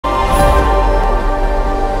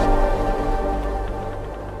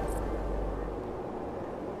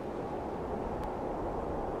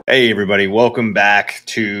Hey everybody, welcome back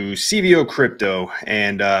to CVO Crypto,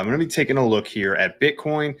 and I'm going to be taking a look here at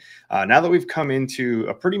Bitcoin. Now that we've come into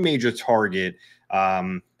a pretty major target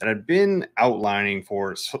that I've been outlining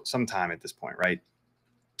for some time at this point, right?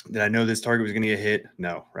 Did I know this target was going to get hit?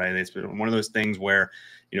 No, right? It's been one of those things where,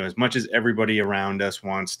 as much as everybody around us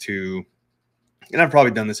wants to, and I've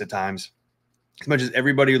probably done this at times, as much as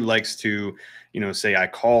everybody likes to, say, I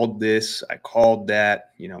called this, I called that,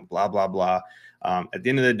 blah, blah, blah. At the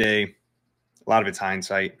end of the day, a lot of it's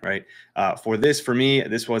hindsight, right? For me,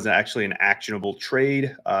 this was actually an actionable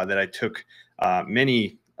trade that I took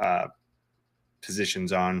many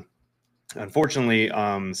positions on. Unfortunately,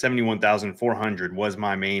 71,400 was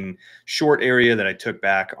my main short area that I took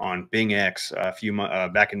back on BingX a few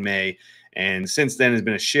months back in May. And since then has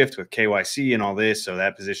been a shift with KYC and all this. So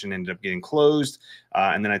that position ended up getting closed.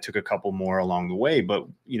 And then I took a couple more along the way. But,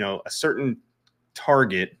 a certain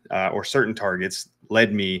target or certain targets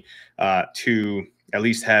led me to at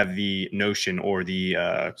least have the notion or the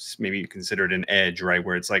maybe consider it an edge, right?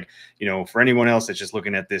 Where it's like, for anyone else that's just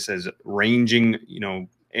looking at this as ranging,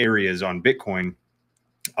 areas on Bitcoin,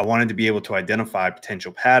 I wanted to be able to identify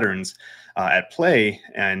potential patterns at play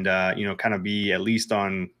and, kind of be at least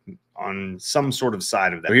on some sort of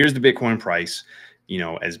side of that. So here's the Bitcoin price.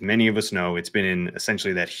 As many of us know, it's been in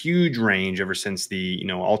essentially that huge range ever since the,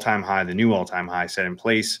 all-time high, the new all-time high set in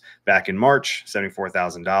place back in March,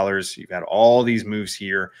 $74,000. You've had all these moves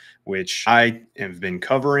here, which I have been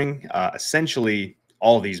covering essentially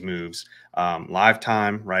all these moves live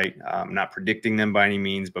time, right? Not predicting them by any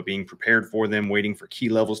means, but being prepared for them, waiting for key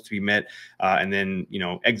levels to be met, and then,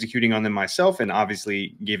 executing on them myself, and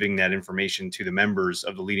obviously giving that information to the members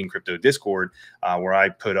of the Leading Crypto Discord, where I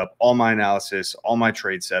put up all my analysis, all my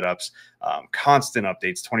trade setups, constant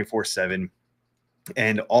updates 24/7.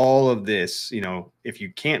 And all of this, if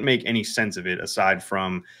you can't make any sense of it aside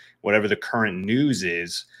from whatever the current news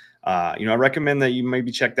is, I recommend that you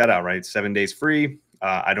maybe check that out, right? 7 days free.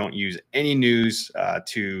 I don't use any news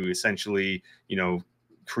to essentially,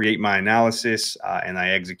 create my analysis, and I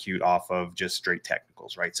execute off of just straight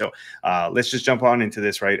technicals, right? So let's just jump on into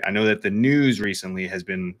this, right? I know that the news recently has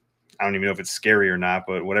been, I don't even know if it's scary or not,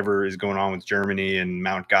 but whatever is going on with Germany and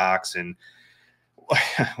Mount Gox and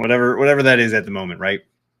whatever that is at the moment, right?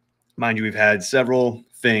 Mind you, we've had several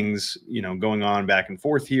things, going on back and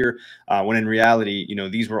forth here, when in reality,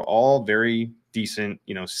 these were all very decent,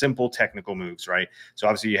 simple technical moves, right? So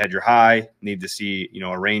obviously you had your high, need to see,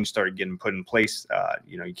 a range started getting put in place.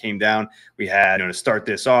 You came down. We had, to start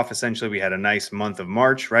this off, essentially, we had a nice month of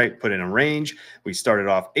March, right? Put in a range. We started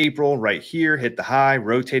off April right here, hit the high,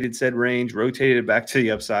 rotated said range, rotated it back to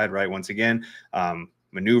the upside, right? Once again,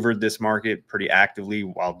 maneuvered this market pretty actively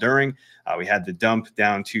while during. We had the dump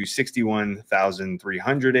down to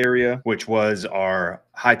 61,300 area, which was our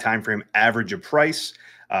high time frame average of price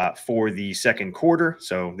for the second quarter.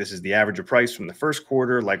 So this is the average of price from the first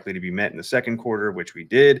quarter, likely to be met in the second quarter, which we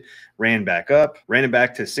did. Ran back up, ran it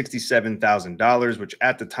back to $67,000, which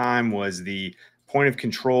at the time was the point of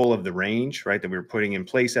control of the range, right, that we were putting in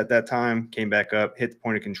place at that time. Came back up, hit the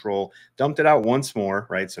point of control, dumped it out once more,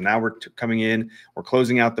 right? So now we're coming in, we're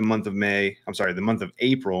closing out the month of the month of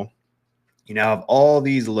April. You now have all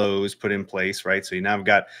these lows put in place, right? So you now have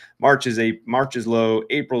got March's low,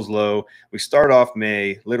 April's low. We start off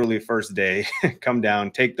May, literally first day, come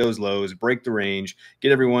down, take those lows, break the range,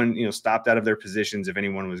 get everyone, stopped out of their positions if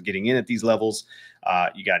anyone was getting in at these levels.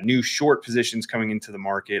 You got new short positions coming into the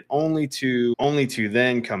market, only to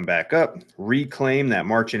then come back up, reclaim that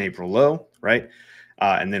March and April low, right?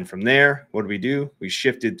 And then from there, what did we do? We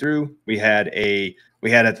shifted through. We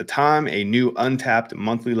had at the time a new untapped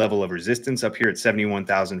monthly level of resistance up here at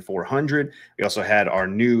 71,400. We also had our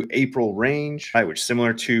new April range, right, which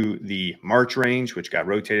similar to the March range, which got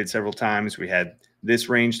rotated several times. We had this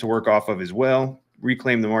range to work off of as well.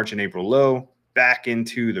 Reclaim the March and April low, back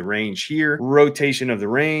into the range here, rotation of the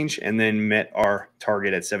range, and then met our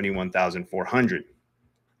target at 71,400.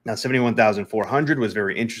 Now, 71,400 was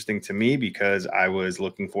very interesting to me because I was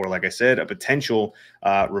looking for, like I said, a potential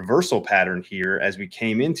reversal pattern here as we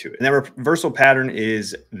came into it. And that reversal pattern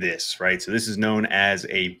is this, right? So this is known as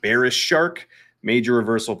a bearish shark major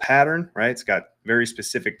reversal pattern, right? It's got very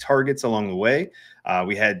specific targets along the way.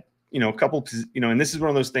 We had, a couple, and this is one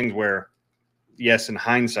of those things where, yes, in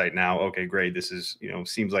hindsight now, okay, great. This is,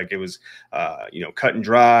 seems like it was, cut and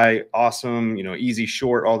dry, awesome, easy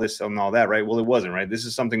short, all this and all that, right? Well, it wasn't, right? This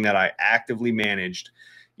is something that I actively managed,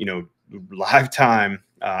 live time.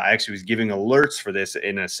 I actually was giving alerts for this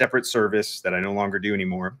in a separate service that I no longer do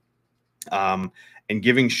anymore. And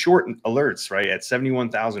giving short alerts, right, at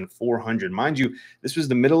 71,400. Mind you, this was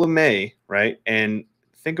the middle of May, right? And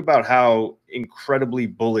think about how incredibly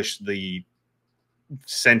bullish the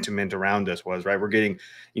sentiment around us was, right? We're getting,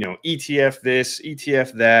 ETF this,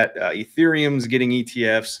 ETF that, Ethereum's getting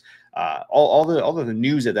ETFs. All of the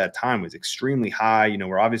news at that time was extremely high.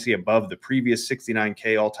 We're obviously above the previous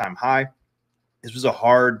 69K all-time high. This was a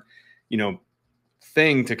hard,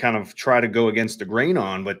 thing to kind of try to go against the grain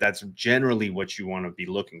on, but that's generally what you want to be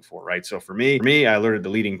looking for, right? So for me, I alerted the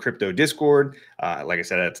leading crypto Discord. Like I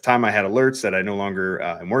said, at the time I had alerts that I no longer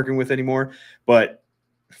am working with anymore. But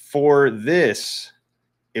for this,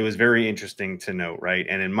 it was very interesting to note, right?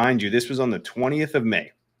 And mind you, this was on the 20th of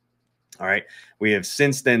May. All right. We have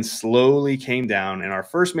since then slowly came down, and our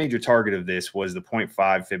first major target of this was the 0.5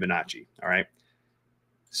 Fibonacci. All right.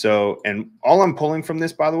 So, and all I'm pulling from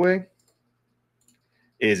this, by the way,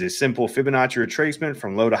 is a simple Fibonacci retracement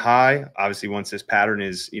from low to high. Obviously, once this pattern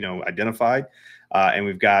is, identified, and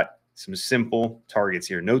we've got some simple targets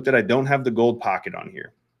here. Note that I don't have the gold pocket on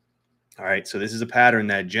here. All right, so this is a pattern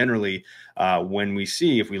that generally, when we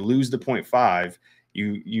see, if we lose the 0.5,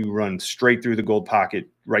 you run straight through the gold pocket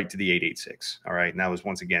right to the 886. All right, and that was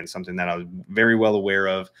once again something that I was very well aware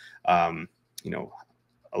of.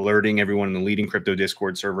 Alerting everyone in the leading crypto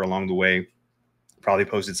Discord server along the way. Probably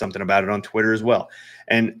posted something about it on Twitter as well.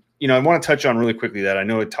 And, I want to touch on really quickly that I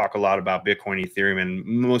know I talk a lot about Bitcoin, Ethereum, and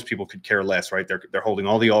most people could care less, right? They're holding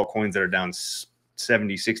all the altcoins that are down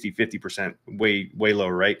 70, 60, 50%, way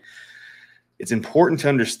lower, right? It's important to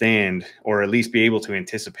understand, or at least be able to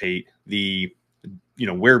anticipate the,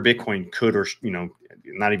 where Bitcoin could, or,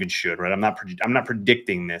 not even should, right? I'm not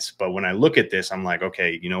predicting this, but when I look at this, I'm like,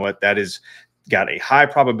 okay, you know what? That is got a high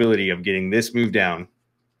probability of getting this move down,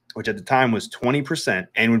 which at the time was 20%,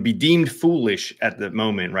 and would be deemed foolish at the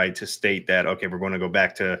moment, right, to state that, okay, we're going to go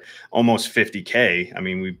back to almost 50K. I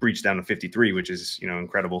mean, we breached down to 53, which is,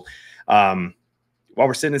 incredible. While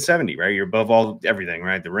we're sitting at 70, right? You're above everything,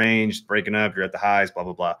 right? The range, breaking up, you're at the highs, blah,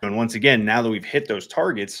 blah, blah. And once again, now that we've hit those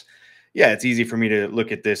targets, yeah, it's easy for me to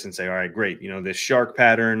look at this and say, all right, great. This shark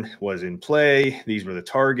pattern was in play. These were the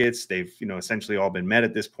targets. They've, essentially all been met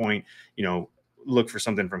at this point. Look for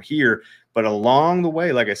something from here. But along the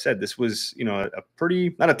way, like I said, this was, a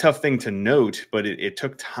pretty, not a tough thing to note, but it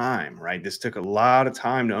took time, right? This took a lot of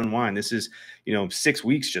time to unwind. This is, 6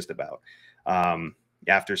 weeks just about,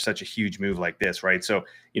 after such a huge move like this, right? So,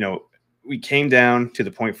 we came down to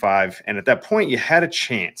the 0.5, and at that point you had a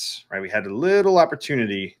chance, right? We had a little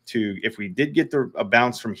opportunity to, if we did get a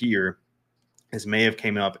bounce from here, this may have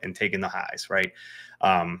came up and taken the highs, right?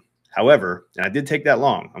 However, and I did take that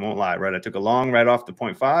long, I won't lie, right? I took a long right off the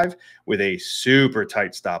 0.5 with a super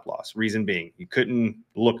tight stop loss. Reason being, you couldn't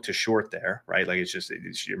look to short there, right? Like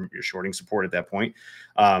you're shorting support at that point.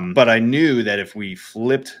 But I knew that if we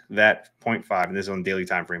flipped that 0.5, and this is on the daily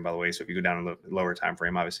time frame, by the way, so if you go down on the lower time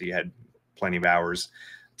frame, obviously you had plenty of hours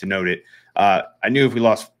to note it. I knew if we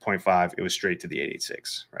lost 0.5, it was straight to the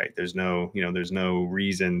 886, right? There's no, there's no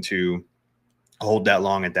reason to hold that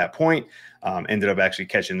long at that point. Ended up actually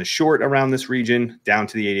catching the short around this region down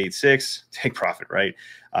to the 886, take profit, right?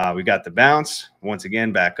 We got the bounce once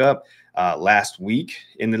again back up. Last week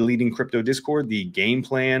in the leading crypto Discord, the game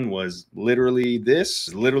plan was literally this,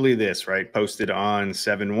 right? Posted on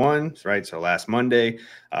 7/1, right? So last Monday,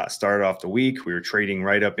 started off the week. We were trading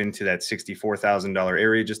right up into that $64,000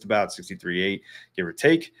 area, just about 63.8, give or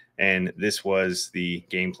take. And this was the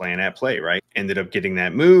game plan at play, right? Ended up getting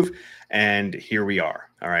that move, and here we are.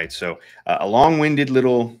 All right. So a long-winded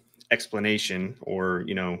little explanation, or,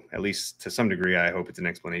 at least to some degree, I hope it's an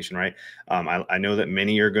explanation, right? I know that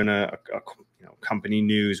many are going to company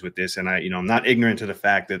news with this, and I'm not ignorant to the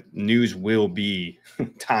fact that news will be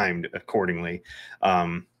timed accordingly.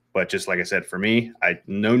 But just like I said, for me,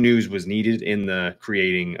 no news was needed in the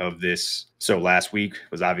creating of this. So last week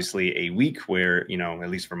was obviously a week where, at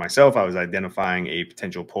least for myself, I was identifying a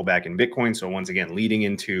potential pullback in Bitcoin. So once again, leading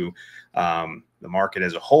into the market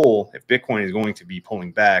as a whole, if Bitcoin is going to be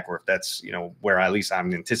pulling back, or if that's, where at least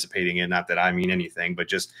I'm anticipating it, not that I mean anything, but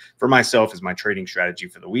just for myself as my trading strategy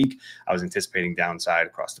for the week, I was anticipating downside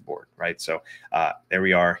across the board, right? So there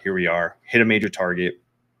we are, here we are, hit a major target.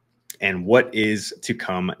 And what is to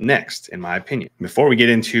come next, in my opinion. Before we get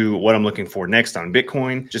into what I'm looking for next on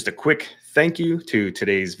Bitcoin, just a quick thank you to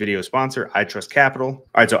today's video sponsor, iTrust Capital. All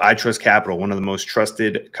right, so iTrust Capital, one of the most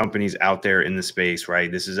trusted companies out there in the space, right?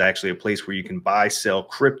 This is actually a place where you can buy, sell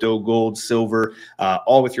crypto, gold, silver,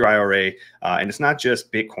 all with your IRA. And it's not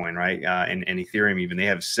just Bitcoin, right? And Ethereum even. They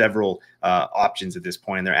have several options at this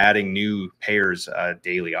point, and they're adding new pairs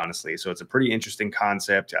daily, honestly. So it's a pretty interesting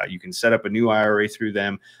concept. You can set up a new IRA through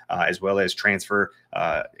them, as well as transfer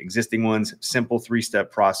existing ones. Simple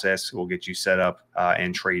 3-step process will get you set up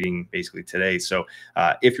and trading basically basically today. So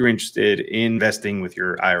if you're interested in investing with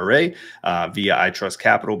your IRA via iTrust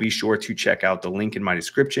Capital, be sure to check out the link in my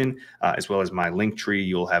description, as well as my link tree.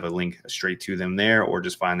 You'll have a link straight to them there, or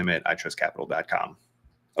just find them at itrustcapital.com.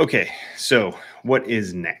 Okay, so what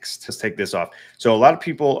is next? Let's take this off. So a lot of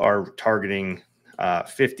people are targeting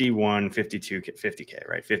 51, 52, 50K,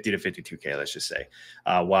 right? 50 to 52K, let's just say.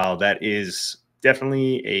 While that is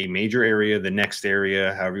definitely a major area, the next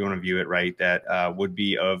area, however you want to view it, right, that would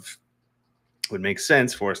make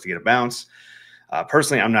sense for us to get a bounce.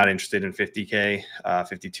 Personally, I'm not interested in 50K,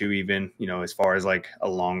 52 even, as far as like a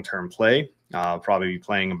long-term play. I'll probably be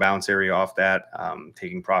playing a bounce area off that,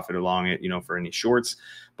 taking profit along it, for any shorts.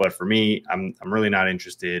 But for me, I'm really not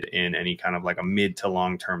interested in any kind of like a mid to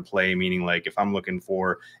long-term play, meaning like if I'm looking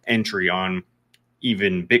for entry on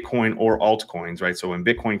even Bitcoin or altcoins, right? So when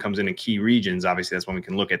Bitcoin comes into key regions, obviously that's when we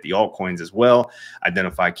can look at the altcoins as well,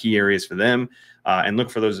 identify key areas for them, and look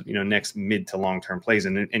for those, next mid to long-term plays.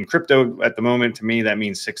 And in crypto at the moment, to me, that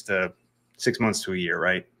means 6 months to a year,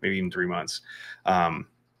 right? Maybe even 3 months.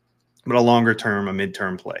 But a longer term, a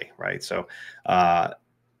midterm play, right? So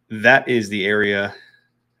that is the area,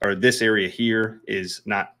 or this area here is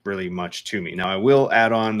not really much to me. Now I will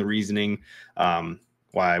add on the reasoning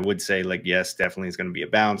why I would say, like, yes, definitely is going to be a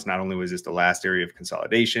bounce. Not only was this the last area of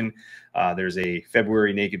consolidation, there's a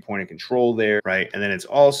February naked point of control there, right? And then it's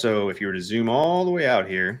also, if you were to zoom all the way out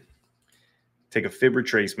here, take a fib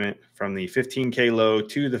retracement from the 15K low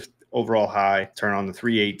to the overall high, turn on the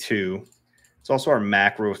 382. It's also our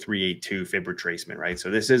macro 382 fib retracement, right?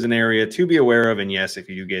 So this is an area to be aware of. And yes, if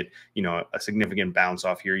you do get, a significant bounce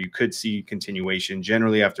off here, you could see continuation.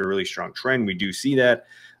 Generally, after a really strong trend, we do see that.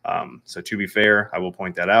 So to be fair, I will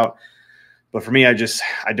point that out. But for me, I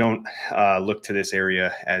don't look to this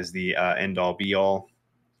area as the end all be all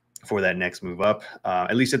for that next move up,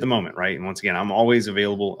 at least at the moment, right? And once again, I'm always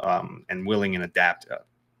available and willing and adapt.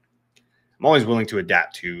 I'm always willing to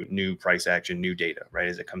adapt to new price action, new data, right,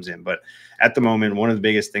 as it comes in. But at the moment, one of the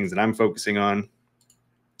biggest things that I'm focusing on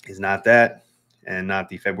is not that, and not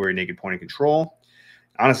the February naked point of control.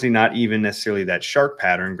 Honestly, not even necessarily that shark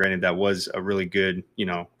pattern. Granted, that was a really good,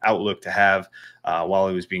 outlook to have while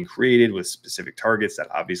it was being created with specific targets that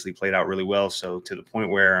obviously played out really well. So to the point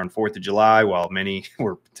where on 4th of July, while many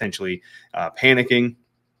were potentially panicking,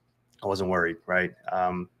 I wasn't worried, right?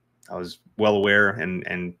 I was well aware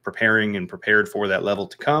and prepared for that level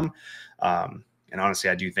to come. And honestly,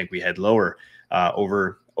 I do think we head lower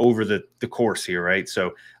over the course here, right?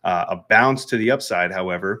 So a bounce to the upside,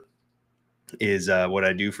 however, is what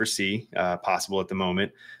I do foresee possible at the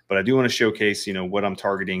moment. But I do want to showcase, what I'm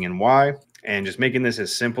targeting and why, and just making this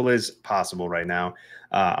as simple as possible right now.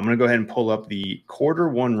 I'm going to go ahead and pull up the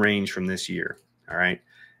Q1 range from this year. All right.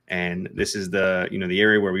 And this is the, the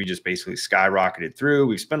area where we just basically skyrocketed through.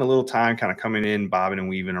 We've spent a little time kind of coming in, bobbing and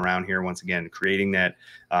weaving around here once again, creating that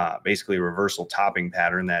basically reversal topping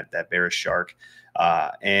pattern, that bearish shark.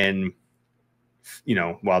 And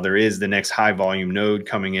while there is the next high volume node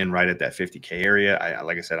coming in right at that 50K area,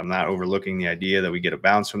 like I said, I'm not overlooking the idea that we get a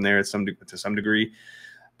bounce from there to some degree,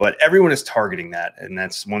 but everyone is targeting that. And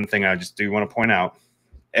that's one thing I just do want to point out.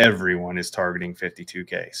 Everyone is targeting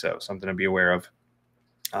 52K. So something to be aware of.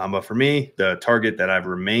 But for me, the target that I've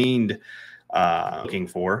remained looking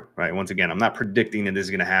for, right? Once again, I'm not predicting that this is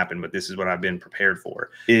going to happen, but this is what I've been prepared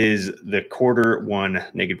for, is the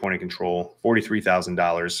Q1 naked point of control,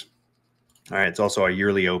 $43,000. All right. It's also a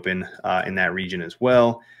yearly open in that region as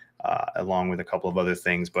well, along with a couple of other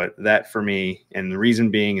things. But that for me, and the reason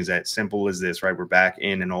being is that simple as this, right? We're back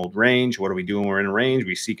in an old range. What are we doing? We're in a range.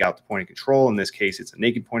 We seek out the point of control. In this case, it's a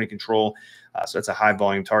naked point of control. So it's a high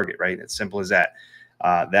volume target, right? It's simple as that.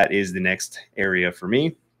 That is the next area for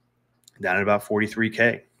me, down at about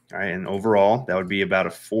 43K. All right. And overall, that would be about a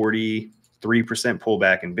 43%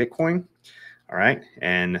 pullback in Bitcoin. All right.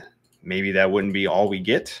 And maybe that wouldn't be all we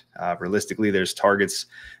get. Realistically, there's targets,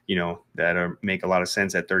 that make a lot of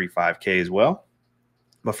sense at 35K as well.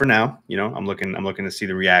 But for now, I'm looking to see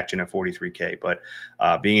the reaction at 43K. But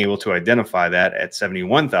being able to identify that at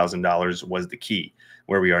 $71,000 was the key.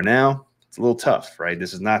 Where we are now, it's a little tough, right?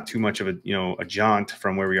 This is not too much of a jaunt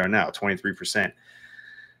from where we are now, 23%.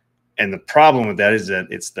 And the problem with that is that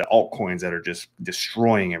it's the altcoins that are just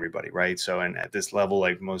destroying everybody, right? So, and at this level,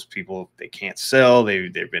 like most people, they can't sell.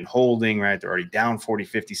 They've been holding, right? They're already down 40,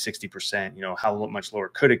 50, 60%. How much lower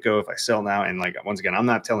could it go if I sell now? And like, once again, I'm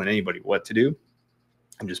not telling anybody what to do.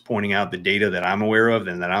 I'm just pointing out the data that I'm aware of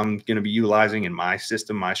and that I'm going to be utilizing in my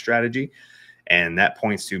system, my strategy. And that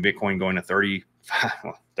points to Bitcoin going to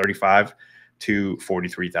 $35,000 to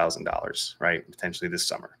 $43,000, right? Potentially this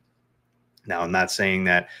summer. Now, I'm not saying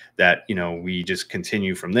that we just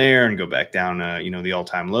continue from there and go back down the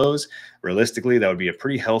all-time lows. Realistically, that would be a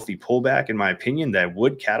pretty healthy pullback, in my opinion, that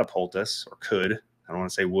would catapult us, or could. I don't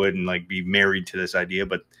want to say would and like be married to this idea,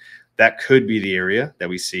 but that could be the area that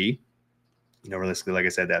we see. Realistically, like I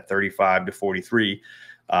said, that 35 to 43,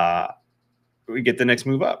 we get the next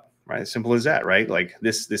move up, right? Simple as that, right? Like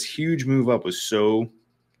this huge move up was so,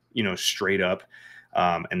 straight up.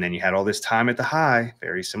 And then you had all this time at the high,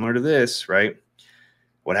 very similar to this, right?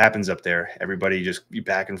 What happens up there? Everybody just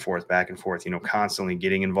back and forth, constantly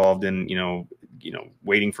getting involved in,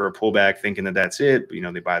 waiting for a pullback, thinking that that's it.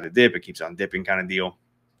 But, they buy the dip, it keeps on dipping kind of deal.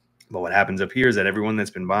 But what happens up here is that everyone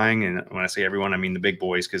that's been buying, and when I say everyone, I mean the big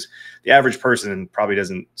boys, because the average person probably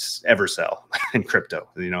doesn't ever sell in crypto.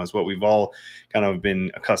 It's what we've all kind of been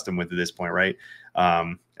accustomed with at this point, right?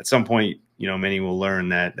 At some point, many will learn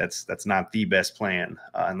that that's not the best plan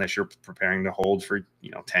unless you're preparing to hold for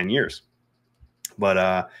 10 years.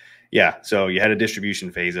 But yeah, so you had a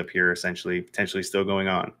distribution phase up here, essentially, potentially still going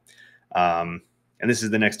on. And this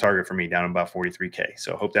is the next target for me, down about 43K.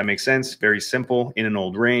 So I hope that makes sense. Very simple, in an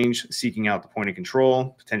old range, seeking out the point of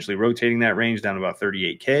control, potentially rotating that range down to about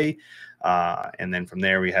 38K. And then from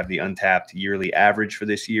there, we have the untapped yearly average for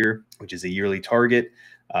this year, which is a yearly target.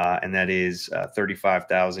 And that is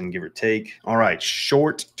 35,000, give or take. All right,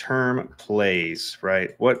 short-term plays,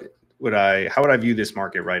 right? How would I view this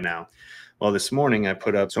market right now? Well, this morning I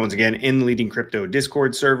put up, so once again, in the Leading Crypto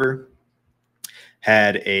Discord server,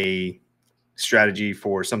 had a strategy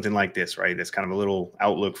for something like this, right? That's kind of a little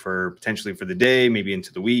outlook for potentially for the day, maybe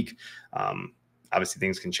into the week. Obviously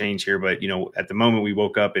things can change here, but at the moment we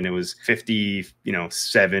woke up and it was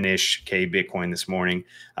 57-ish K Bitcoin this morning.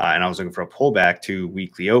 And I was looking for a pullback to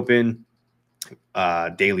weekly open,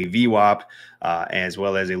 daily VWAP, as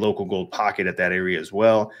well as a local gold pocket at that area as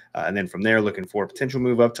well. And then from there, looking for a potential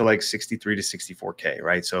move up to like 63 to 64K,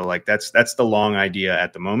 right? So like that's the long idea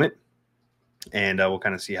at the moment. And we'll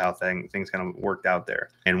kind of see how things kind of worked out there.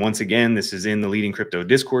 And once again, this is in the Leading Crypto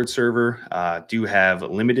Discord server. Do have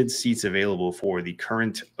limited seats available for the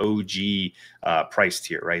current OG price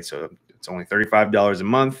tier, right? So it's only $35 a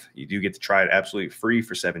month. You do get to try it absolutely free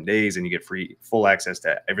for 7 days, and you get full access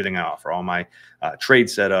to everything I offer, all my trade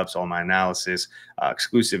setups, all my analysis,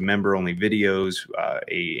 exclusive member-only videos,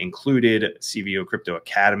 a included CVO Crypto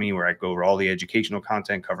Academy where I go over all the educational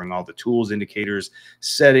content, covering all the tools, indicators,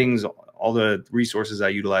 settings, all the resources I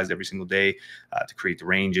utilize every single day to create the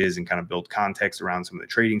ranges and kind of build context around some of the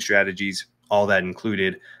trading strategies. All that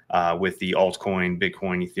included with the altcoin,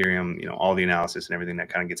 Bitcoin, Ethereum, all the analysis and everything that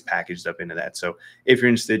kind of gets packaged up into that. So if you're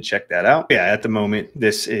interested, check that out. Yeah, at the moment,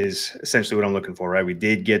 this is essentially what I'm looking for, right? We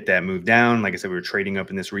did get that move down. Like I said, we were trading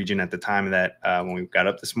up in this region at the time of that. When we got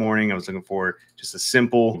up this morning, I was looking for just a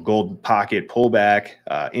simple gold pocket pullback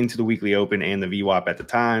into the weekly open and the VWAP at the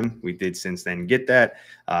time. We did since then get that.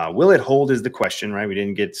 Will it hold is the question, right? We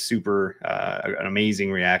didn't get super an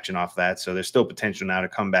amazing reaction off that. So there's still potential now to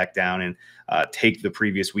come back down and take the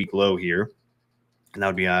previous week low here. And that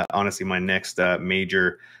would be honestly my next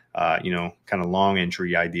major, kind of long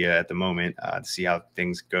entry idea at the moment to see how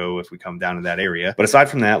things go if we come down to that area. But aside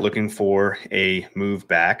from that, looking for a move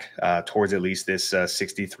back towards at least this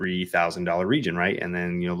 $63,000 region, right? And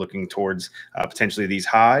then, looking towards potentially these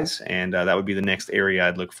highs. And that would be the next area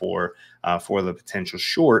I'd look for the potential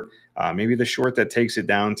short. Maybe the short that takes it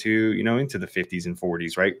down to, into the 50s and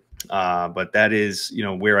 40s, right? But that is,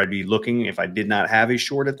 where I'd be looking if I did not have a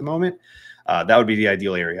short at the moment. That would be the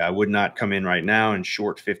ideal area. I would not come in right now and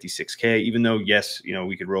short 56K, even though, yes,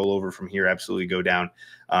 we could roll over from here, absolutely go down.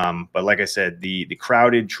 But like I said, the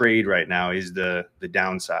crowded trade right now is the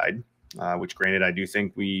downside, which granted, I do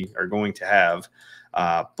think we are going to have.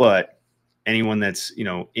 But anyone that's,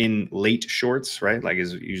 in late shorts, right? Like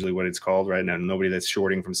is usually what it's called right now. Nobody that's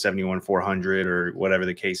shorting from 71,400 or whatever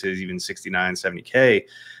the case is, even 69, 70K.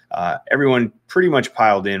 Everyone pretty much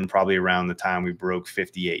piled in probably around the time we broke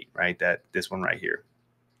 58, right? This one right here.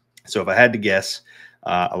 So if I had to guess,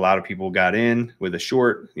 a lot of people got in with a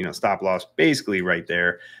short, stop loss basically right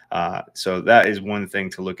there. So that is one thing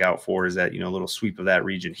to look out for, is that, a little sweep of that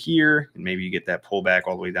region here, and maybe you get that pullback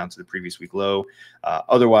all the way down to the previous week low.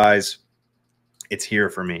 Otherwise, it's here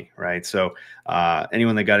for me, right? So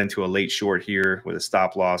anyone that got into a late short here with a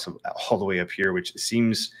stop loss all the way up here, which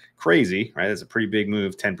seems crazy, right? That's a pretty big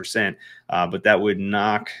move, 10%, but that would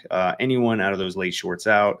knock anyone out of those late shorts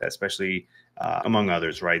out, especially among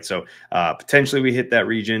others, right? So potentially we hit that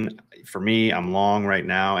region. For me, I'm long right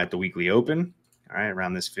now at the weekly open. All right,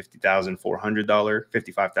 around this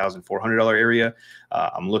 $55,400 area.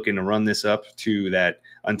 I'm looking to run this up to that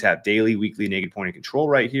untapped daily weekly naked point of control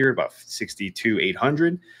right here, about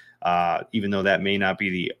 62,800. Even though that may not be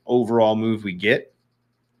the overall move we get,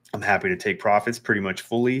 I'm happy to take profits pretty much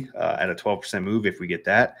fully at a 12% move if we get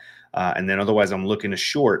that. And then otherwise, I'm looking to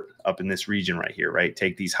short up in this region right here, right?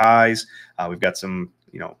 Take these highs. We've got some,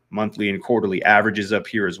 monthly and quarterly averages up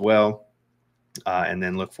here as well. And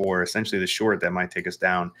then look for essentially the short that might take us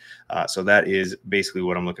down. So that is basically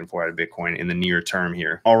what I'm looking for out of Bitcoin in the near term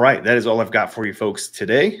here. All right, that is all I've got for you folks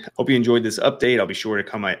today. Hope you enjoyed this update. I'll be sure to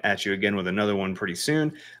come at you again with another one pretty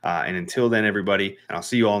soon. And until then, everybody, and I'll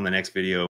see you all in the next video.